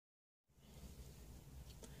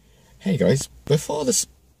Hey guys, before this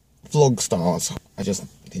vlog starts, I just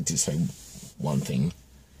need to say one thing.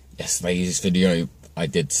 Yesterday's video, I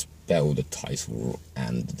did spell the title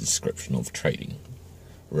and the description of trading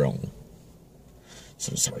wrong.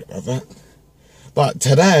 So sorry about that. But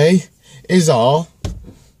today is our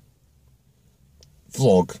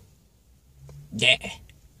vlog. Yeah.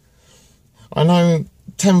 I know,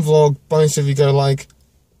 10 vlog, most of you go like,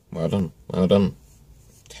 well done,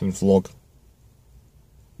 10 vlog.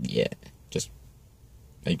 Yeah, just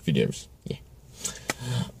make videos, yeah.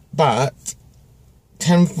 But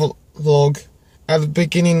 10 vlog, at the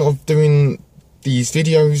beginning of doing these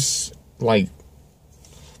videos, like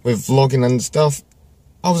with vlogging and stuff,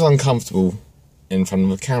 I was uncomfortable in front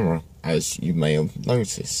of a camera, as you may have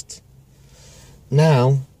noticed.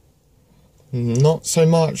 Now, not so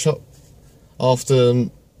much after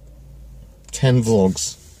 10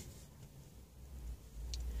 vlogs.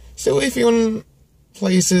 Still iffy on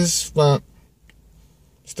places, but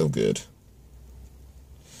still good.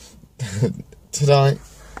 Today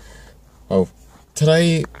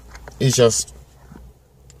is just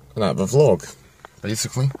another vlog,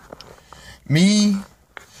 basically.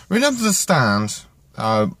 Remember the stand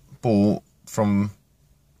I bought from,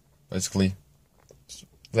 basically,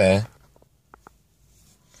 there?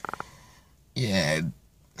 Yeah, it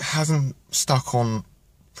hasn't stuck on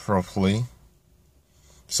properly.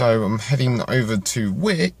 So I'm heading over to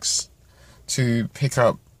Wix to pick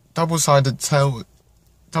up double-sided tape,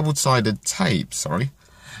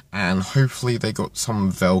 and hopefully they got some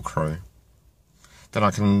Velcro. Then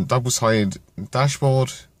I can double-side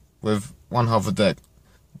dashboard with one half of deck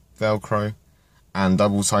Velcro and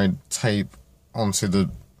double-side tape onto the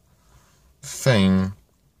thing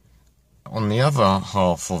on the other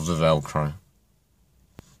half of the Velcro,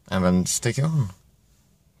 and then stick it on.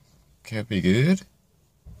 Could be good.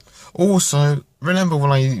 Also, remember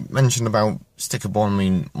when I mentioned about sticker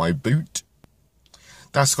bombing my boot?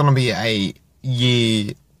 That's gonna be a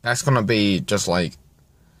year. That's gonna be just like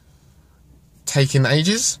taking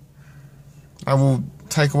ages. That will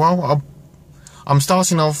take a while. I'm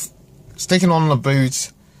starting off sticking on the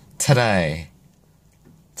boot today.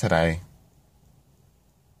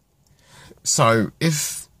 So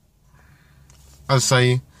if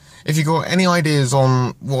you got any ideas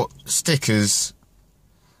on what stickers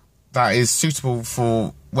that is suitable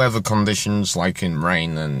for weather conditions like in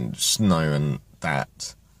rain and snow and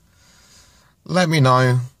that, let me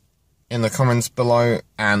know in the comments below,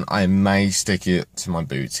 and I may stick it to my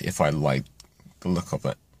boot if I like the look of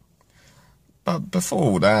it. But before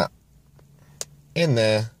all that, in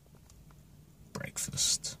there,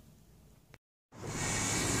 breakfast.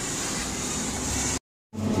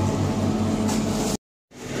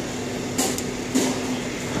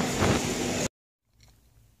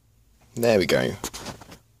 There we go.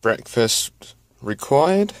 Breakfast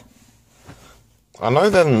required. I know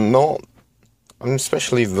they're not, and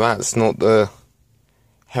especially that's not the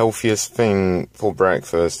healthiest thing for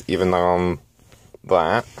breakfast, even though I'm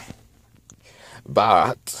that.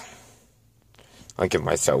 But I give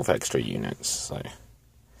myself extra units, so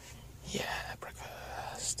yeah,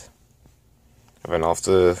 breakfast. And then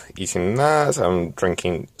after eating that, I'm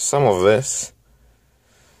drinking some of this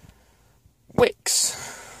Wix.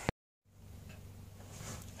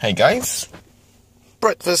 Hey guys,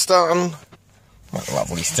 breakfast done. My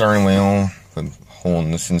lovely steering wheel with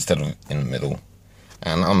horns instead of in the middle,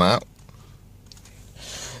 and I'm out.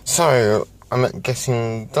 So I'm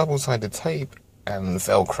getting double-sided tape and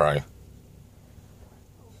Velcro.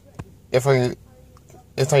 If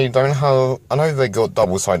they don't have, I know they got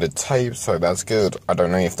double-sided tape, so that's good. I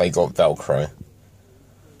don't know if they got Velcro,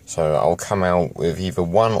 so I'll come out with either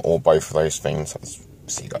one or both of those things. I'll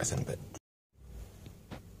see you guys in a bit.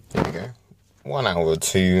 There we go. 1 out of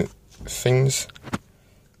 2 things.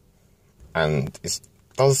 And it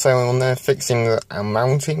does say on there fixing the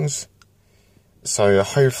mountings. So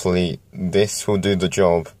hopefully this will do the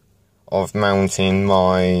job of mounting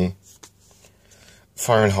my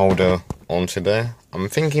phone holder onto there. I'm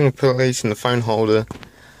thinking of placing the phone holder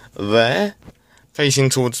there, facing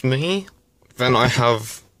towards me. Then I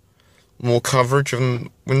have more coverage on the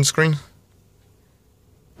windscreen.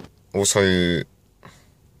 Also,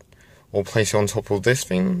 or place it on top of this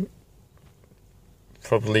thing,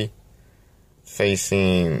 probably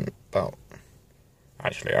facing about.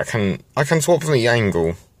 Actually, I can swap the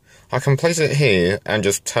angle. I can place it here and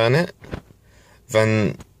just turn it.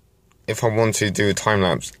 Then, if I want to do a time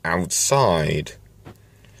lapse outside,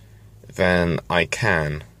 then I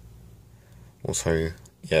can. Also,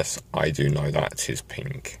 yes, I do know that is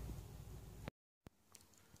pink.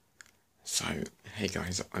 So, hey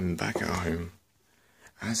guys, I'm back at home.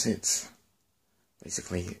 as it's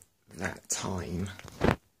basically that time,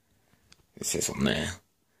 it says on there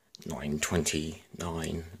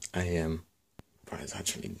 9:29 AM, but it's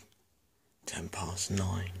actually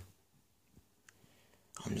 9:10.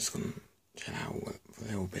 I'm just gonna chill out for a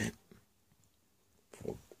little bit,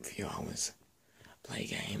 for a few hours, play a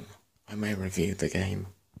game. I may review the game,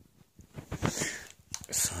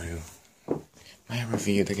 so may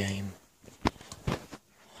review the game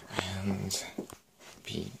and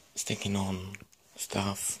be sticking on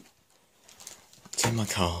stuff to my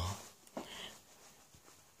car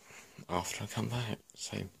after I come back,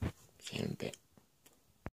 so see you in a bit.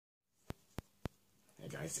 Hey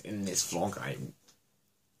guys, in this vlog I'm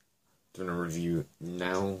doing a review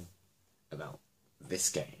now about this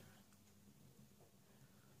game,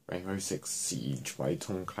 Rainbow Six Siege by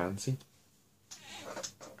Tom Clancy.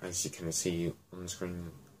 As you can see on the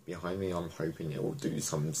screen behind me, I'm hoping it will do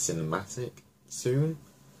some cinematic soon.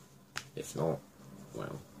 If not,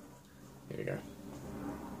 well, here we go.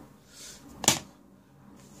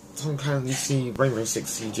 Tom Clancy Rainbow Six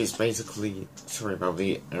Siege is basically, sorry about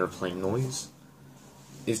the airplane noise,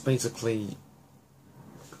 is basically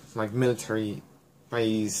like military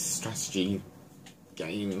base strategy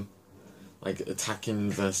game, like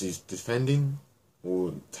attacking versus defending,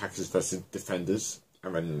 or attackers versus defenders,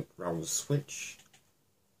 and then roles switch.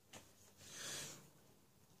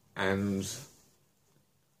 And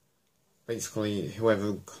basically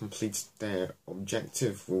whoever completes their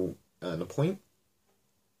objective will earn a point.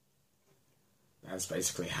 That's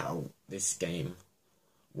basically how this game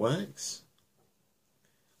works.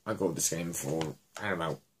 I got this game for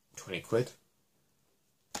about 20 quid.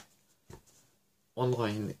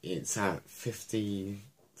 Online it's at £54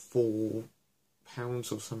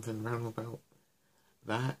 or something round about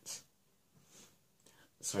that.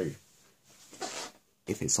 So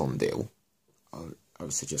if it's on deal, I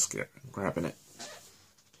would suggest grabbing it,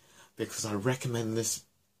 because I recommend this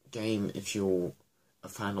game if you're a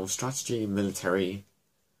fan of strategy, military,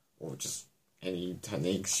 or just any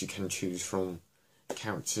techniques you can choose from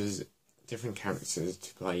characters, different characters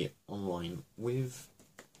to play online with.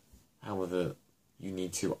 However, you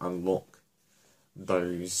need to unlock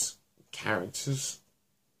those characters.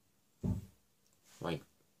 Like,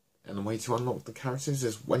 and the way to unlock the characters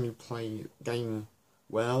is when you play game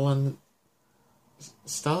well and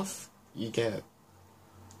stuff, you get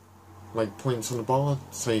like points on the bar,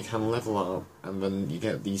 so you can level up, and then you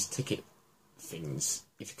get these ticket things.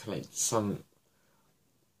 If you collect some,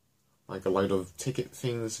 like a load of ticket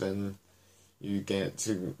things, then you get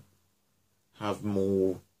to have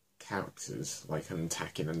more characters, like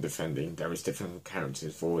attacking and defending. There is different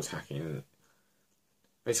characters for attacking.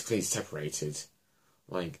 Basically it's separated.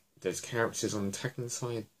 Like, there's characters on the attacking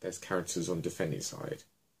side, there's characters on the defending side.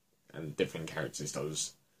 And different characters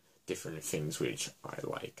does different things which I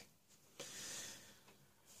like.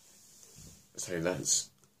 So that's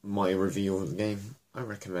my review of the game. I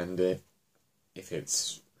recommend it if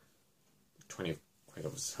it's 20 quid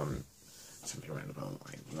or something around about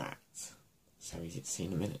like that. So we get to see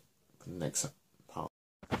in a minute for the next part.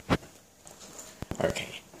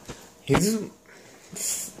 Okay. Here's the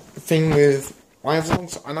thing with my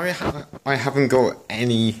vlogs. I know I haven't got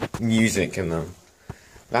any music in them.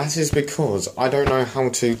 That is because I don't know how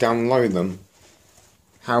to download them.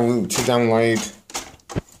 How to download,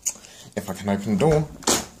 if I can open the door,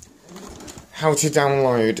 how to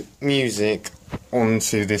download music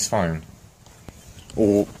onto this phone.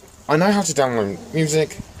 Or, I know how to download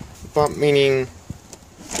music, but meaning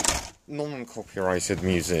non-copyrighted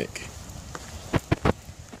music.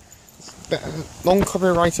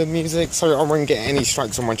 Non-copyrighted music, so I won't get any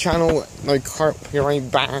strikes on my channel, no copyright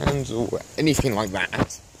bans or anything like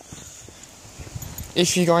that.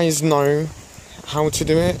 If you guys know how to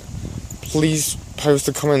do it, please post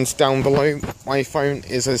the comments down below. My phone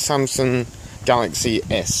is a Samsung Galaxy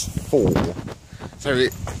S4, so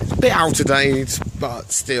it's a bit out of date,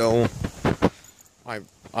 but still,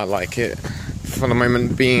 I like it for the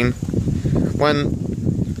moment being. When,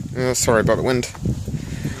 sorry about the wind.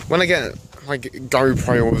 When I get like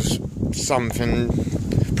GoPro or something,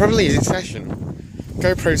 probably a session.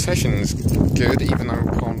 GoPro session's good, even though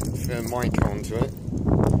I can't fit a mic onto it.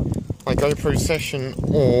 Like GoPro session,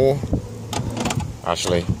 or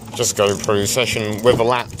actually just GoPro session with a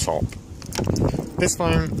laptop. This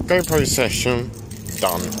phone, GoPro session,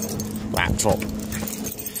 done. Laptop.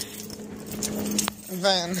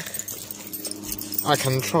 Then I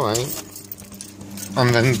can try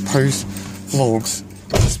and then post vlogs.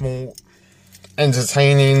 Just more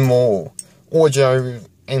entertaining, more audio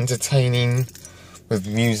entertaining with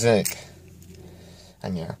music.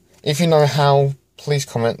 And yeah, if you know how, please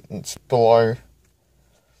comment below,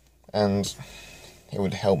 and it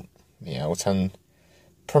would help me out, and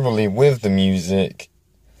probably with the music,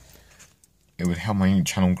 it would help my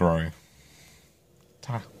channel grow.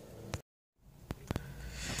 Ta.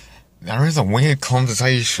 There is a weird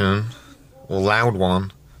conversation, or loud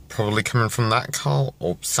one, probably coming from that car,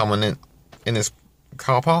 or someone in this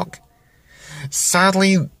car park.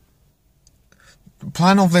 Sadly, the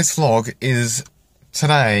plan of this vlog is,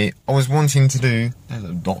 today, I was wanting to do, there's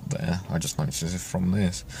a dot there, I just noticed it from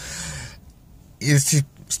this, is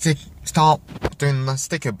to start doing the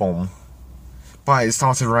sticker bomb, but it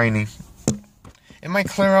started raining. It may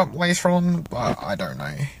clear up later on, but I don't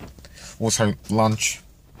know. Also, lunch.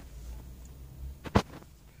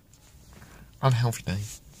 Unhealthy day.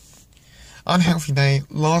 Unhealthy day.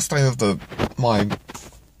 Last day of my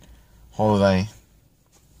holiday.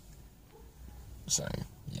 So,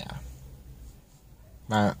 yeah.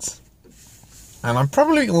 That. And I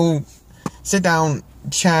probably will sit down,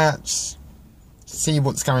 chat, see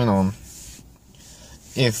what's going on.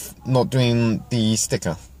 If not doing the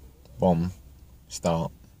sticker bomb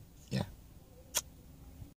start. Yeah.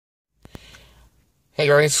 Hey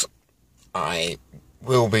guys. I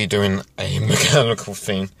will be doing a mechanical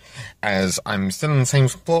thing, as I'm still in the same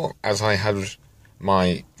spot as I had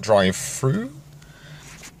my drive-through.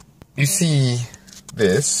 You see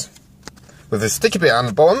this, with this sticky bit on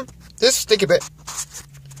the bottom, this sticky bit,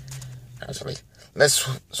 actually, let's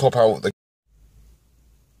swap out the,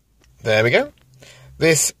 there we go,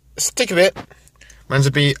 this sticky bit meant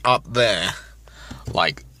to be up there,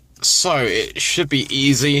 like so. It should be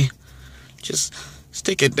easy, just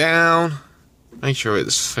stick it down, make sure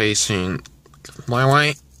it's facing my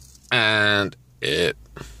way, and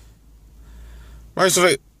most of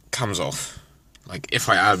it comes off. Like, if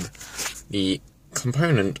I add the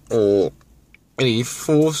component or any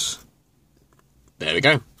force, there we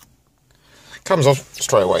go. Comes off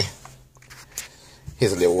straight away.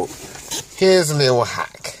 Here's a little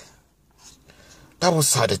hack.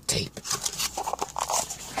 Double-sided tape.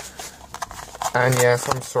 And yes,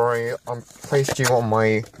 I'm sorry, I placed you on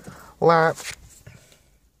my lap.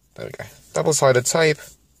 There we go. Double-sided tape.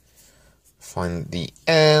 Found the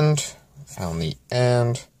end.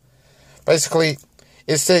 Basically,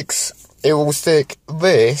 it will stick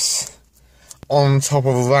this on top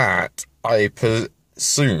of that, I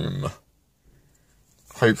presume.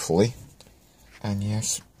 Hopefully. And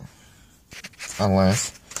yes,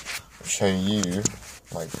 unless I'll show you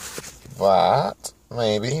like that,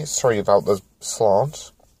 maybe. Sorry about the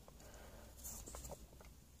slant.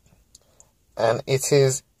 And it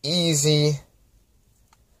is easy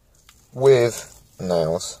with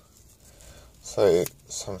nails. So,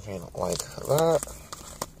 something like that.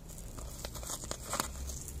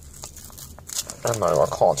 Oh no, I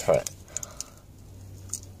can't hit it.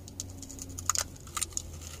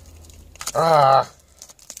 Ah!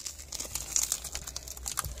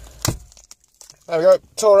 There we go,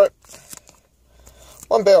 tore it.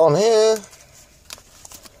 One bit on here.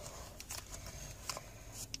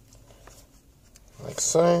 Like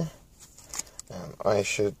so. And I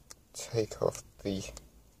should take off the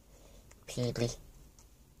peely.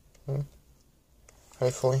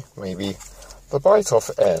 Hopefully, maybe the bite off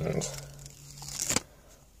end.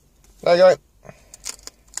 There you go.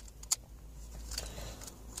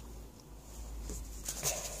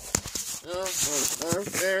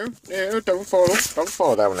 No, don't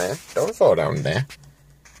fall down there. Don't fall down there.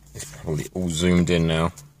 It's probably all zoomed in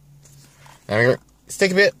now. There we go.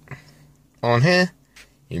 Stick a bit on here.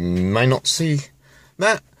 You may not see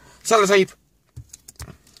that. Sellotape.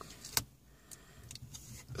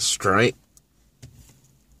 Straight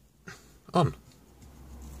on.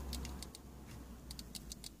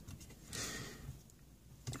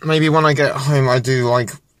 Maybe when I get home I do like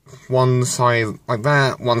one side like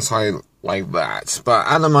that, one side like that. But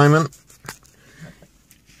at the moment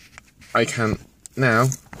I can now,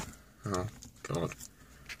 oh god,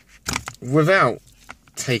 without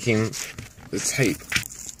taking the tape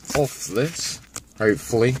off this,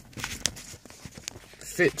 hopefully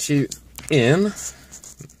fit you in.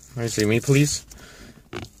 See me, please.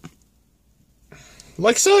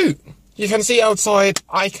 Like so. You can see outside.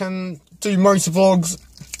 I can do motor vlogs.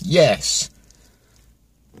 Yes.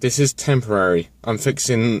 This is temporary. I'm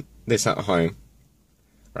fixing this at home.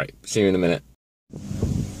 Right, see you in a minute.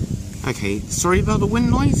 Okay, sorry about the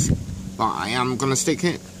wind noise, but I am gonna stick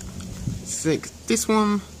this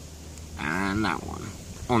one and that one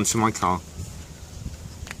onto my car.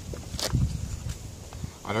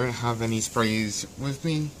 I don't have any sprays with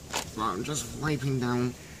me, but I'm just wiping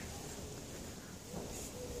down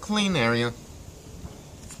clean area.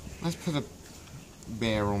 Let's put a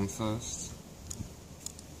bear on first.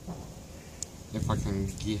 If I can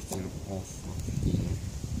get him off of here,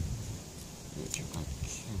 which I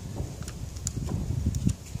can.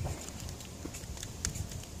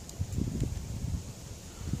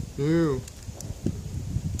 Ew.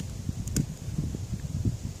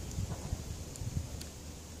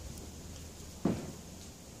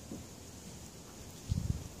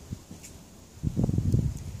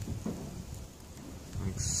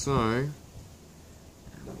 Like so. And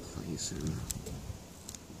place him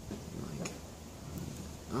like,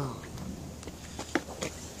 oh.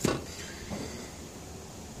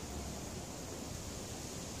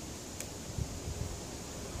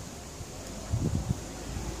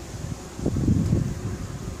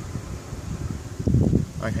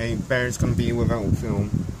 Okay, Bear's gonna be without film.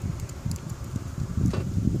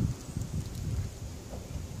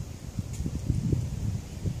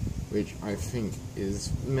 Which I think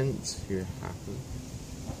is meant to happen.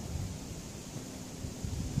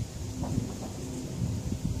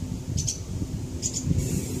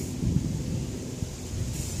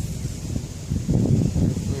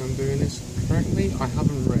 I'm doing this correctly. I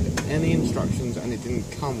haven't read any instructions and it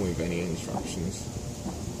didn't come with any instructions.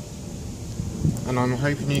 And I'm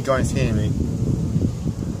hoping you guys hear me.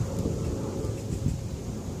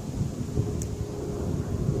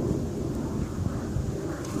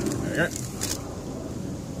 There we go.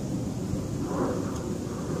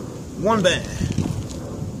 One bear.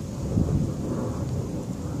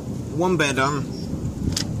 One bear done.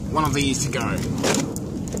 One of these to go.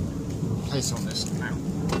 Place on this now.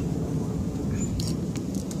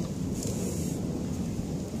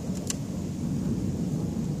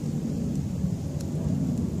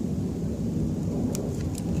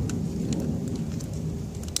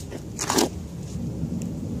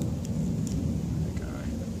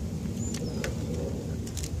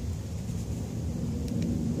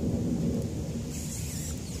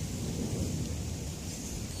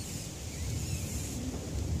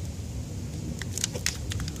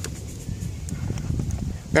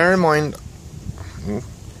 Bear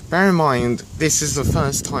in mind, this is the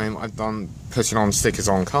first time I've done putting on stickers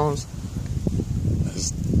on cars.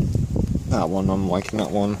 There's that one, I'm liking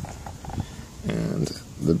that one, and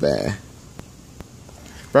the bear.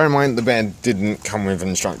 Bear in mind, the bear didn't come with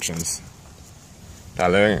instructions.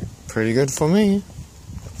 That look pretty good for me.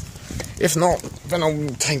 If not, then I'll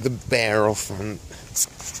take the bear off and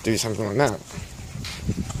do something like that.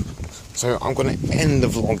 So I'm going to end the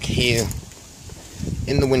vlog here.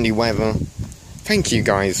 In the windy weather. Thank you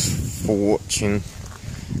guys for watching.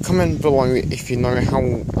 Comment below if you know how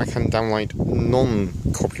I can download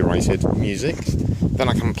non-copyrighted music. Then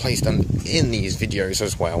I can place them in these videos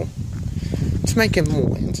as well. To make it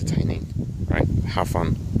more entertaining. Right, have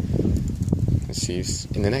fun. See you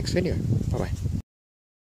in the next video. Bye bye.